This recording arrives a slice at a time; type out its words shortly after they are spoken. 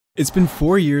It's been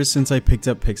 4 years since I picked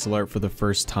up pixel art for the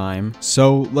first time,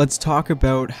 so let's talk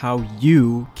about how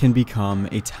you can become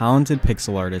a talented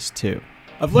pixel artist too.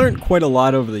 I've learned quite a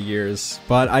lot over the years,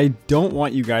 but I don't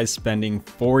want you guys spending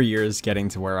 4 years getting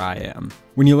to where I am.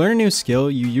 When you learn a new skill,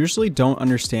 you usually don't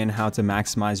understand how to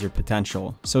maximize your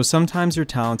potential, so sometimes your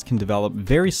talents can develop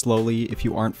very slowly if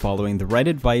you aren't following the right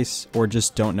advice or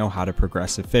just don't know how to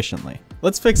progress efficiently.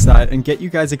 Let's fix that and get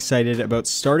you guys excited about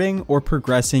starting or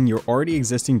progressing your already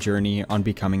existing journey on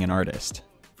becoming an artist.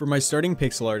 For my starting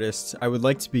pixel artists, I would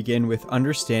like to begin with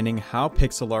understanding how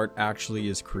pixel art actually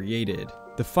is created.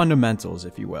 The fundamentals,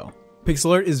 if you will.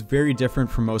 Pixel art is very different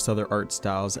from most other art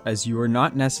styles, as you are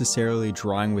not necessarily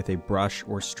drawing with a brush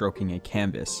or stroking a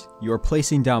canvas. You are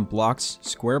placing down blocks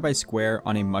square by square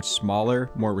on a much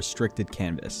smaller, more restricted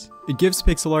canvas. It gives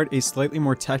pixel art a slightly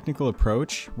more technical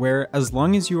approach, where as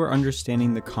long as you are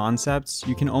understanding the concepts,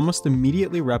 you can almost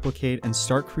immediately replicate and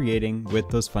start creating with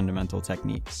those fundamental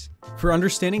techniques. For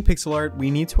understanding pixel art,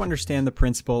 we need to understand the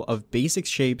principle of basic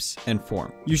shapes and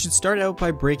form. You should start out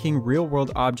by breaking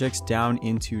real-world objects down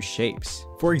into shapes.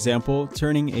 For example,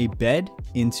 turning a bed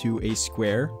into a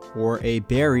square or a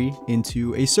berry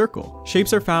into a circle.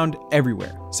 Shapes are found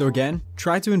everywhere. So again,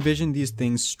 try to envision these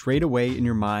things straight away in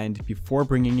your mind before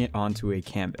bringing it onto a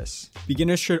canvas.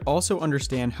 Beginners should also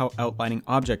understand how outlining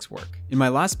objects work. In my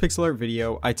last pixel art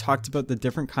video, I talked about the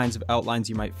different kinds of outlines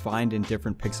you might find in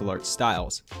different pixel art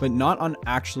styles, but not on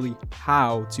actually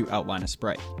how to outline a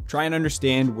sprite. Try and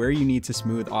understand where you need to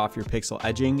smooth off your pixel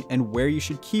edging and where you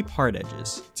should keep hard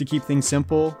edges. To keep things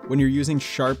simple, when you're using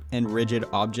sharp and rigid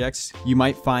objects, you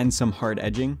might find some hard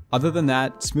edging. Other than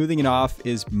that, smoothing it off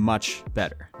is much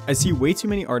better. I see way too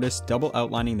many artists double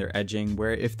outlining their edging,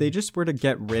 where if they just were to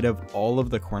get rid of all of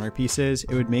the corner pieces,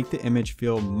 it would make the image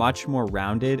feel much more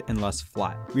rounded and less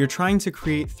flat. We are trying to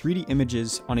create 3D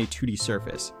images on a 2D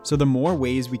surface, so the more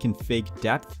ways we can fake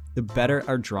depth, the better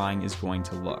our drawing is going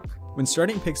to look. When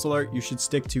starting pixel art, you should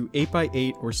stick to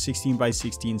 8x8 or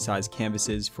 16x16 size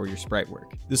canvases for your sprite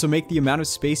work. This will make the amount of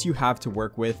space you have to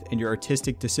work with and your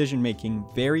artistic decision making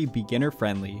very beginner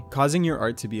friendly, causing your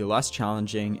art to be less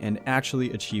challenging and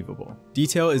actually achievable.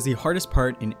 Detail is the hardest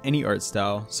part in any art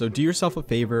style, so do yourself a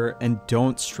favor and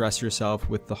don't stress yourself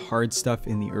with the hard stuff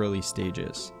in the early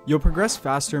stages. You'll progress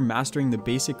faster mastering the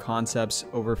basic concepts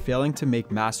over failing to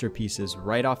make masterpieces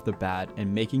right off the bat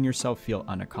and making yourself feel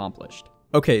unaccomplished.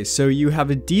 Okay, so you have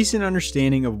a decent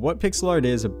understanding of what pixel art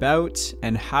is about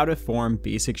and how to form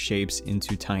basic shapes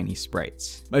into tiny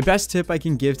sprites. My best tip I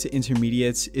can give to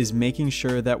intermediates is making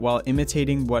sure that while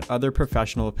imitating what other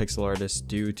professional pixel artists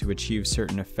do to achieve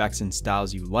certain effects and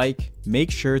styles you like,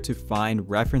 make sure to find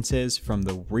references from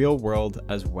the real world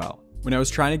as well. When I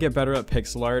was trying to get better at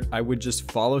pixel art, I would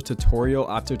just follow tutorial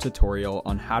after tutorial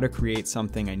on how to create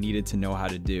something I needed to know how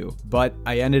to do. But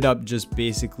I ended up just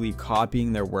basically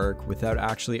copying their work without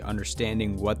actually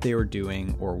understanding what they were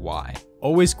doing or why.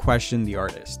 Always question the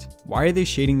artist. Why are they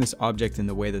shading this object in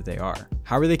the way that they are?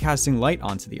 How are they casting light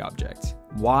onto the object?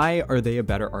 Why are they a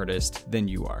better artist than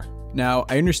you are? Now,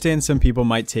 I understand some people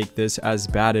might take this as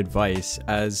bad advice,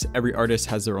 as every artist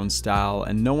has their own style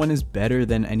and no one is better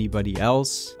than anybody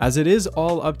else, as it is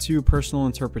all up to personal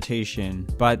interpretation.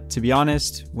 But to be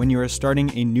honest, when you are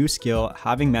starting a new skill,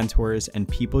 having mentors and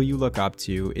people you look up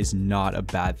to is not a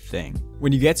bad thing.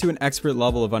 When you get to an expert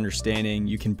level of understanding,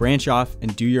 you can branch off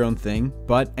and do your own thing,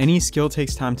 but any skill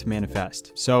takes time to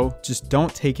manifest. So just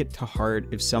don't take it to heart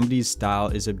if somebody's style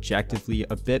is objectively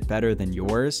a bit better than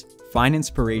yours. Find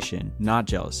inspiration, not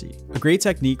jealousy. A great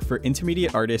technique for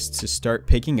intermediate artists to start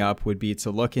picking up would be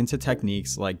to look into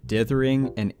techniques like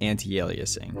dithering and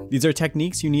anti-aliasing. These are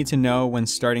techniques you need to know when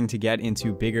starting to get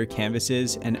into bigger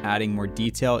canvases and adding more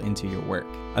detail into your work.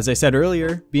 As I said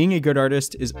earlier, being a good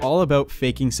artist is all about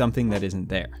faking something that isn't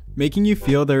there. Making you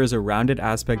feel there is a rounded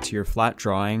aspect to your flat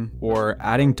drawing, or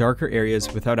adding darker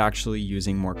areas without actually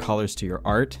using more colors to your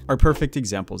art, are perfect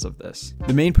examples of this.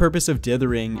 The main purpose of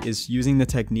dithering is using the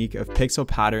technique of pixel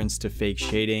patterns to fake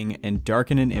shading and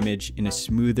darken an image in a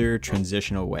smoother,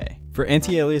 transitional way. For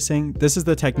anti-aliasing, this is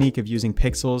the technique of using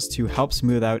pixels to help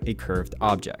smooth out a curved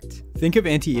object. Think of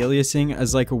anti-aliasing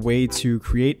as like a way to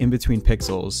create in-between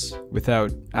pixels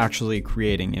without actually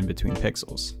creating in-between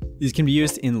pixels. These can be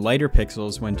used in lighter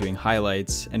pixels when doing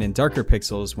highlights and in darker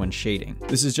pixels when shading.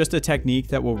 This is just a technique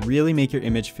that will really make your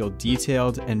image feel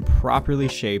detailed and properly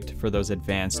shaped for those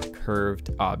advanced curved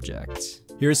objects.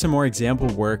 Here's some more example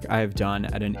work I have done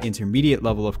at an intermediate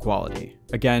level of quality.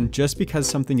 Again, just because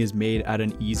something is made at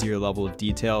an easier level of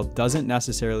detail doesn't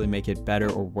necessarily make it better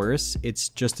or worse, it's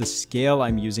just a scale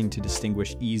I'm using to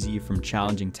distinguish easy from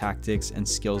challenging tactics and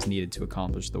skills needed to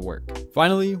accomplish the work.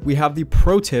 Finally, we have the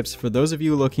pro tips for those of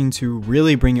you looking to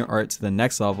really bring your art to the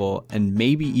next level and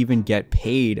maybe even get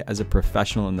paid as a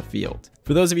professional in the field.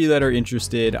 For those of you that are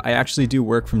interested, I actually do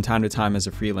work from time to time as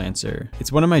a freelancer.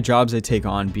 It's one of my jobs I take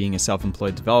on being a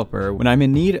self-employed developer when I'm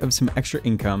in need of some extra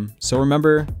income. So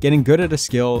remember, getting good at a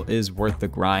skill is worth the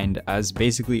grind, as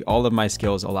basically all of my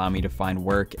skills allow me to find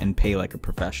work and pay like a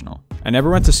professional. I never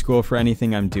went to school for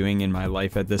anything I'm doing in my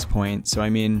life at this point, so I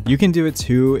mean, you can do it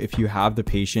too if you have the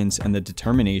patience and the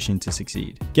determination to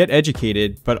succeed. Get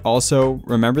educated, but also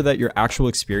remember that your actual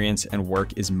experience and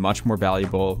work is much more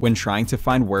valuable when trying to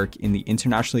find work in the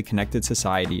internationally connected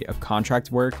society of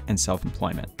contract work and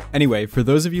self-employment. Anyway, for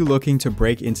those of you looking to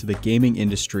break into the gaming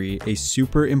industry, a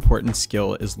super important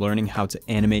skill is learning how to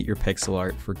animate your pixel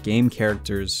art for game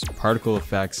characters, particle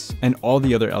effects, and all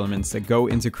the other elements that go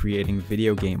into creating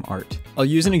video game art. I'll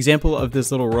use an example of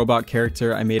this little robot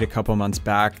character I made a couple months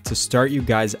back to start you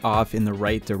guys off in the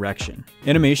right direction.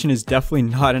 Animation is definitely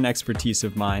not an expertise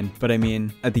of mine, but I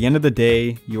mean, at the end of the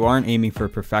day, you aren't aiming for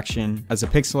perfection. As a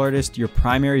pixel artist, your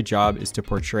primary job is to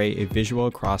portray a visual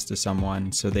across to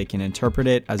someone so they can interpret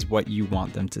it as what you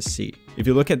want them to see. If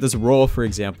you look at this roll, for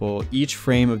example, each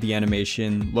frame of the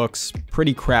animation looks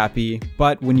pretty crappy,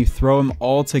 but when you throw them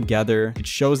all together, it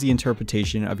shows the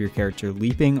interpretation of your character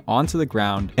leaping onto the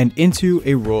ground and into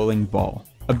a rolling ball.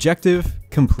 Objective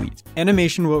complete.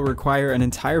 Animation will require an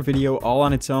entire video all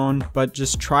on its own, but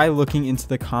just try looking into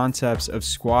the concepts of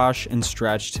squash and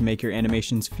stretch to make your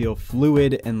animations feel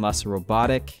fluid and less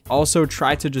robotic. Also,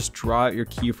 try to just draw out your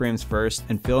keyframes first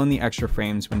and fill in the extra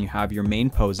frames when you have your main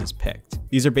poses picked.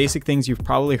 These are basic things you've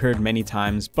probably heard many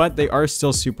times, but they are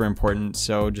still super important,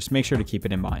 so just make sure to keep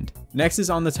it in mind. Next is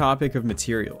on the topic of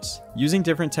materials. Using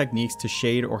different techniques to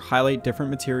shade or highlight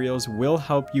different materials will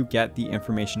help you get the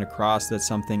information across that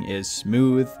something is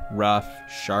smooth, rough,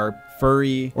 sharp,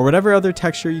 furry, or whatever other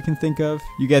texture you can think of.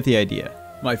 You get the idea.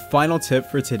 My final tip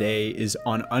for today is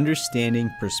on understanding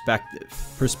perspective.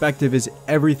 Perspective is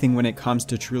everything when it comes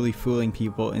to truly fooling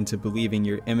people into believing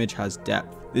your image has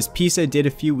depth. This piece I did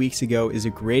a few weeks ago is a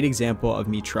great example of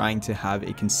me trying to have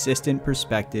a consistent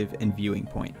perspective and viewing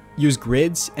point. Use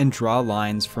grids and draw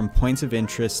lines from points of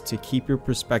interest to keep your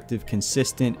perspective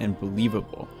consistent and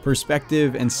believable.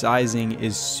 Perspective and sizing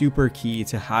is super key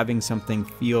to having something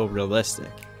feel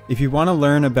realistic. If you want to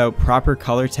learn about proper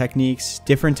color techniques,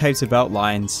 different types of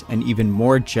outlines, and even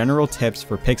more general tips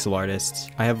for pixel artists,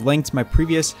 I have linked my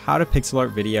previous How to Pixel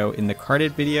Art video in the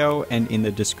carded video and in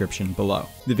the description below.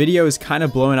 The video is kind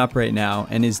of blowing up right now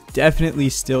and is definitely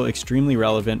still extremely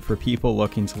relevant for people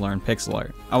looking to learn pixel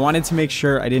art. I wanted to make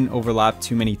sure I didn't overlap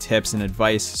too many tips and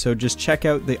advice, so just check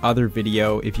out the other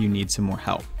video if you need some more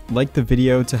help. Like the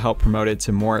video to help promote it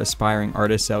to more aspiring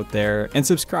artists out there, and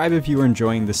subscribe if you are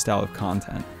enjoying this style of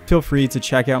content. Feel free to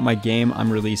check out my game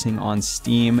I'm releasing on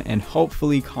Steam and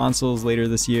hopefully consoles later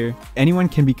this year. Anyone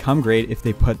can become great if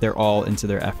they put their all into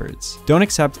their efforts. Don't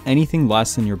accept anything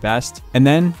less than your best, and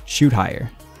then shoot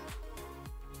higher.